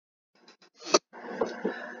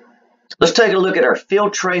Let's take a look at our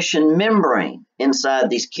filtration membrane inside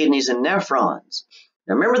these kidneys and nephrons.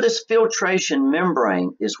 Now remember, this filtration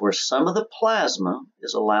membrane is where some of the plasma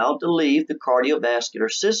is allowed to leave the cardiovascular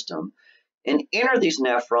system and enter these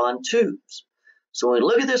nephron tubes. So when we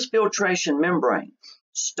look at this filtration membrane,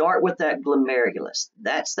 start with that glomerulus.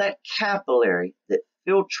 That's that capillary that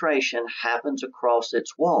filtration happens across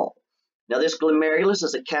its wall. Now this glomerulus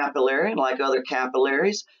is a capillary, and like other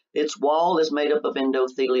capillaries, its wall is made up of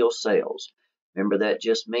endothelial cells. Remember, that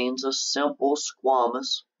just means a simple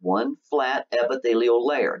squamous, one flat epithelial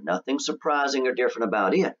layer. Nothing surprising or different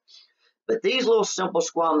about it. But these little simple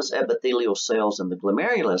squamous epithelial cells in the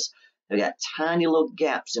glomerulus have got tiny little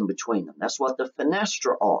gaps in between them. That's what the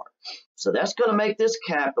fenestra are. So that's going to make this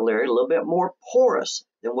capillary a little bit more porous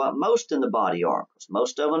than what most in the body are, because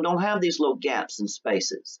most of them don't have these little gaps and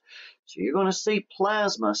spaces. So you're going to see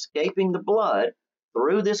plasma escaping the blood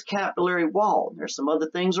through this capillary wall. There's some other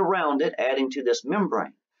things around it adding to this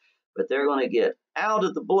membrane, but they're going to get out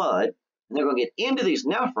of the blood and they're going to get into these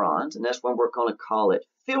nephrons, and that's when we're going to call it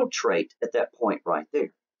filtrate at that point right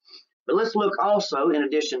there. But let's look also, in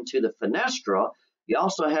addition to the fenestra, you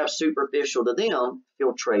also have superficial to them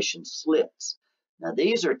filtration slits. Now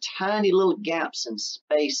these are tiny little gaps and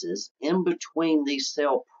spaces in between these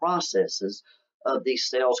cell processes of these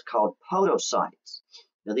cells called podocytes.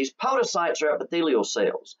 Now these podocytes are epithelial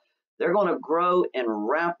cells. They're going to grow and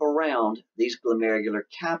wrap around these glomerular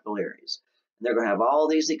capillaries. And they're going to have all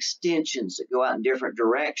these extensions that go out in different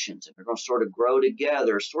directions, and they're going to sort of grow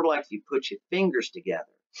together, sort of like if you put your fingers together,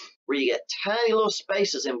 where you get tiny little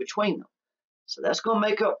spaces in between them. So that's going to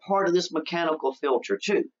make up part of this mechanical filter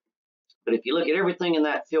too. But if you look at everything in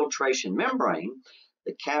that filtration membrane,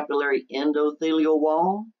 the capillary endothelial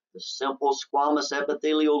wall, the simple squamous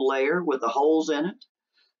epithelial layer with the holes in it,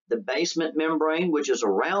 the basement membrane, which is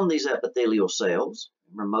around these epithelial cells.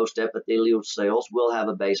 Remember, most epithelial cells will have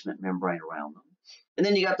a basement membrane around them. And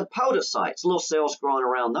then you got the podocytes, little cells growing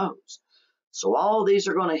around those. So all these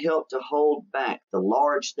are going to help to hold back the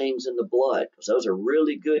large things in the blood, because those are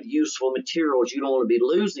really good, useful materials you don't want to be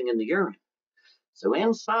losing in the urine. So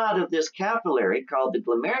inside of this capillary called the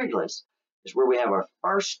glomerulus is where we have our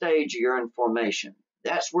first stage of urine formation.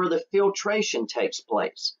 That's where the filtration takes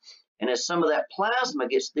place. And as some of that plasma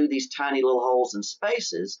gets through these tiny little holes and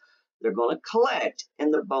spaces, they're going to collect in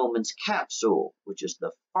the Bowmans capsule, which is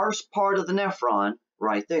the first part of the nephron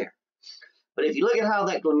right there. But if you look at how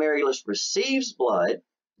that glomerulus receives blood,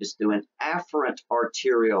 it's through an afferent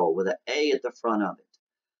arteriole with an A at the front of it.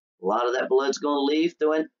 A lot of that blood's going to leave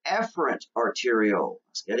through an efferent arteriole.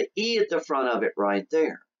 It's got an E at the front of it right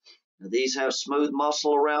there. Now, these have smooth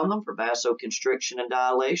muscle around them for vasoconstriction and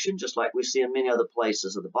dilation, just like we see in many other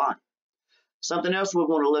places of the body. Something else we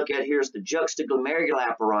want to look at here is the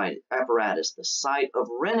juxtaglomerular apparatus, the site of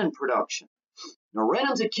renin production. Now,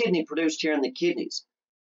 renin's a kidney produced here in the kidneys.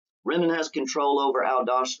 Renin has control over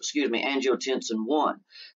angiotensin 1,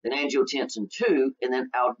 then angiotensin 2, and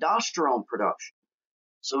then aldosterone production.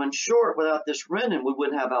 So in short, without this renin, we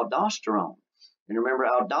wouldn't have aldosterone. And remember,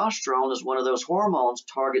 aldosterone is one of those hormones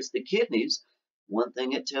targets the kidneys. One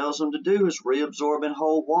thing it tells them to do is reabsorb and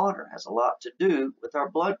hold water. It has a lot to do with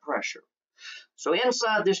our blood pressure. So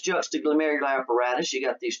inside this juxtaglomerular apparatus, you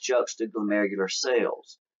got these juxtaglomerular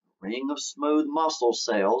cells, a ring of smooth muscle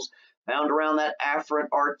cells found around that afferent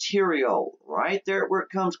arteriole, right there where it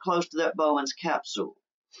comes close to that Bowmans capsule.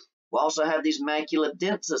 We also have these macula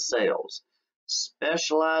densa cells,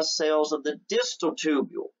 specialized cells of the distal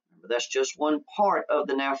tubule. Remember, that's just one part of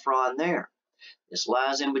the nephron there. This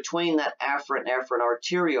lies in between that afferent and efferent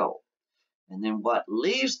arteriole. And then what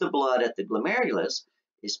leaves the blood at the glomerulus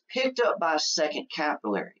is picked up by a second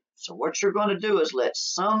capillary. So what you're going to do is let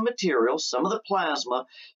some material, some of the plasma,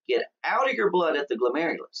 get out of your blood at the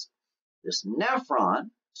glomerulus. This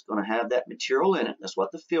nephron is going to have that material in it. That's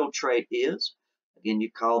what the filtrate is. Again,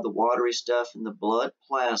 you call the watery stuff in the blood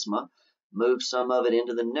plasma. Move some of it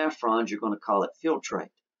into the nephrons. You're going to call it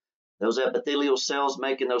filtrate. Those epithelial cells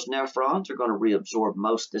making those nephrons are going to reabsorb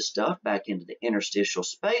most of this stuff back into the interstitial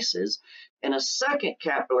spaces. And a second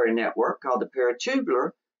capillary network called the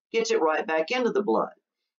peritubular gets it right back into the blood.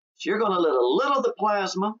 So you're going to let a little of the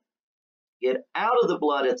plasma get out of the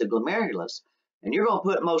blood at the glomerulus, and you're going to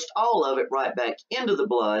put most all of it right back into the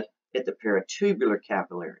blood at the peritubular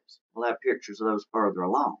capillaries. We'll have pictures of those further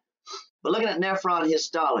along. But looking at nephron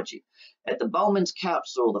histology, at the Bowmans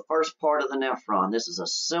capsule, the first part of the nephron, this is a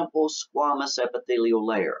simple squamous epithelial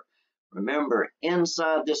layer. Remember,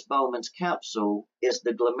 inside this Bowmans capsule is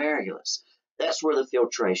the glomerulus. That's where the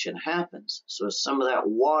filtration happens. So as some of that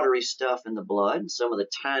watery stuff in the blood and some of the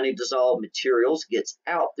tiny dissolved materials gets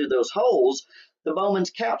out through those holes, the Bowman's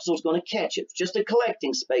capsule is going to catch it. It's just a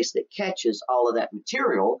collecting space that catches all of that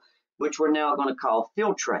material, which we're now going to call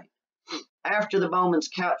filtrate. After the Bowman's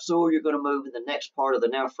capsule, you're going to move to the next part of the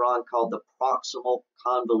nephron called the proximal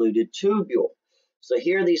convoluted tubule. So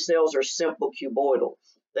here these cells are simple cuboidal.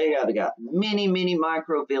 They have got many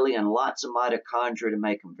microvilli and lots of mitochondria to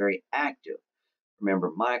make them very active.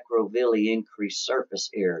 Remember, microvilli increase surface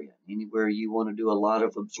area. Anywhere you want to do a lot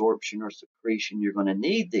of absorption or secretion, you're going to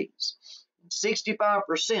need these.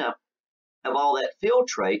 65% of all that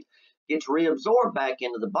filtrate gets reabsorbed back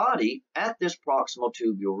into the body at this proximal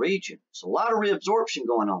tubule region. So a lot of reabsorption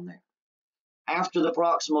going on there. After the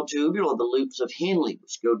proximal tubule are the loops of Henle,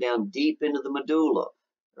 which go down deep into the medulla.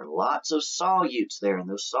 There are lots of solutes there, and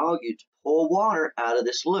those solutes pull water out of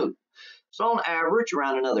this loop. So on average,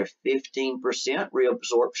 around another 15%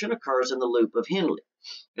 reabsorption occurs in the loop of Henle.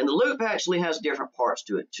 And the loop actually has different parts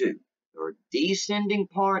to it too. There are descending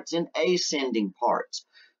parts and ascending parts.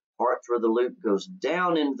 Parts where the loop goes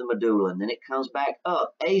down into the medulla and then it comes back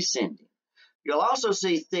up, ascending. You'll also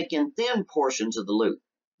see thick and thin portions of the loop.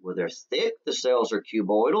 Where they're thick, the cells are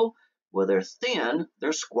cuboidal. Where they're thin,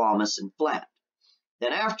 they're squamous and flat.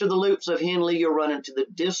 Then after the loops of Henle, you'll run into the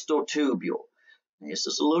distal tubule. This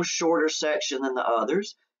is a little shorter section than the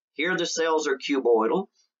others. Here the cells are cuboidal,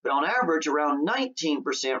 but on average around 19%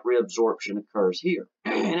 reabsorption occurs here.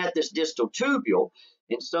 And at this distal tubule,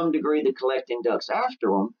 in some degree the collecting ducts after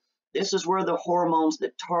them, this is where the hormones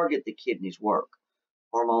that target the kidneys work.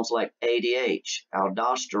 Hormones like ADH,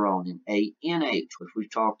 aldosterone, and ANH, which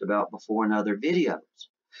we've talked about before in other videos.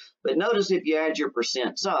 But notice if you add your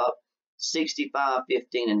percents up, 65,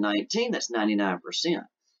 15, and 19, that's 99%.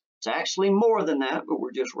 It's actually more than that, but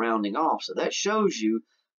we're just rounding off. So that shows you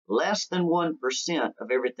less than 1%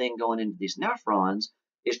 of everything going into these nephrons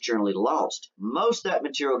is generally lost. Most of that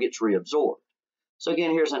material gets reabsorbed. So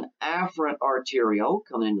again, here's an afferent arteriole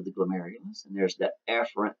coming into the glomerulus, and there's the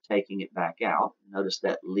efferent taking it back out. Notice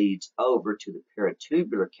that leads over to the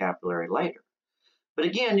peritubular capillary later. But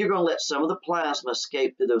again, you're going to let some of the plasma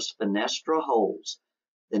escape through those fenestra holes.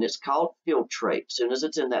 Then it's called filtrate. As soon as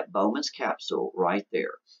it's in that Bowman's capsule right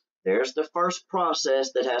there. There's the first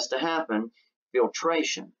process that has to happen,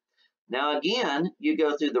 filtration. Now again, you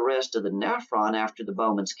go through the rest of the nephron after the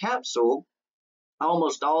Bowman's capsule,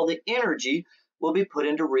 almost all the energy will be put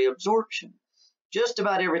into reabsorption. Just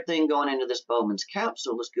about everything going into this Bowman's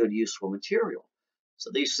capsule is good, useful material.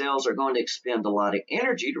 So these cells are going to expend a lot of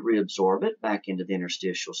energy to reabsorb it back into the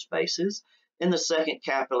interstitial spaces. And the second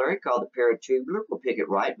capillary, called the peritubular, will pick it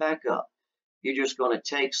right back up. You're just going to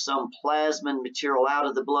take some plasmin material out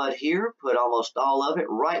of the blood here, put almost all of it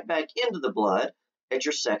right back into the blood at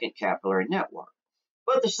your second capillary network.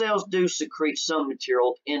 But the cells do secrete some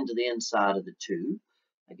material into the inside of the tube,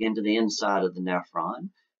 again to the inside of the nephron.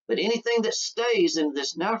 But anything that stays in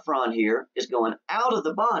this nephron here is going out of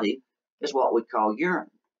the body is what we call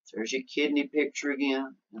urine. So there's your kidney picture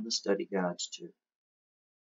again and the study guides too.